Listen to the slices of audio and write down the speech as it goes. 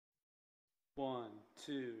1,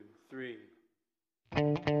 2, 3.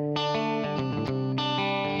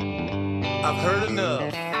 I've heard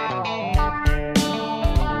enough.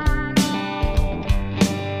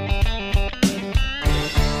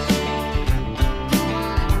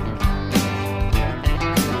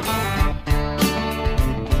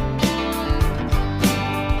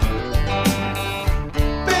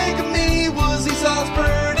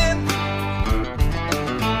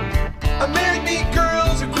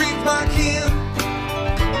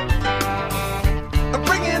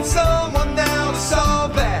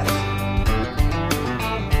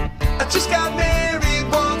 Just got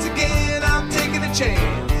married once again, I'm taking a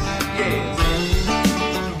chance, yes.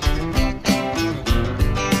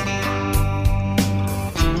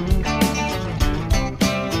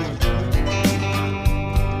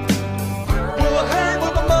 Well, I heard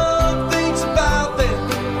what my mom thinks about that.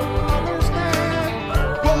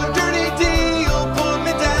 Well, a dirty deal put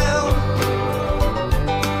me down.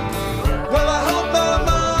 Well, I hope my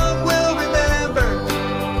mom will remember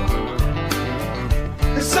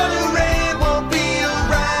her son who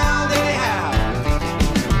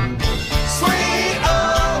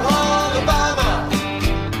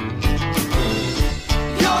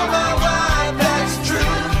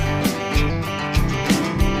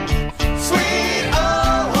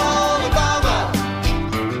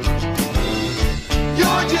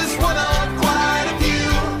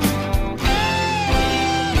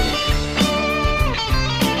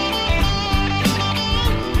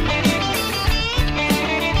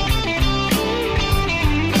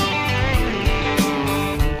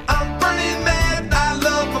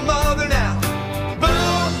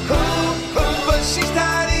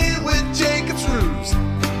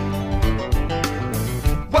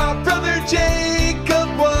Jacob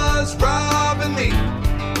was robbing me.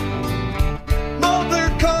 Mother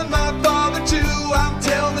called my father too, I'm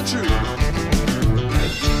telling the truth.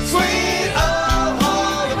 Sweet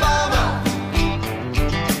Oholibama,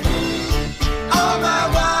 all my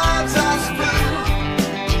wives I slew.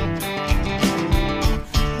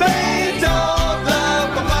 They don't love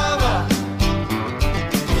my mama,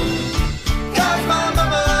 'cause my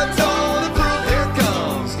mama don't approve. Here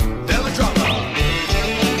comes melodrama.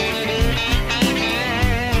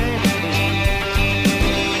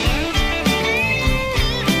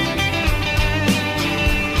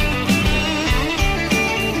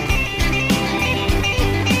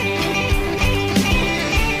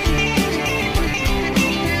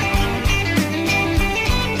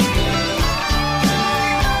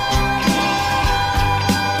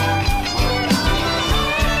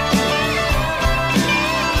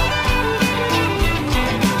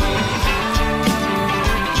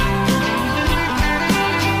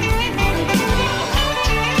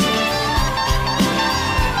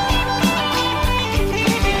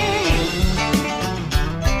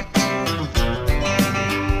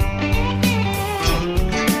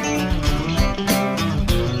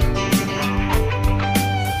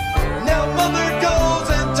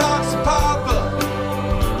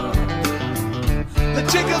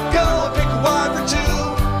 Jacob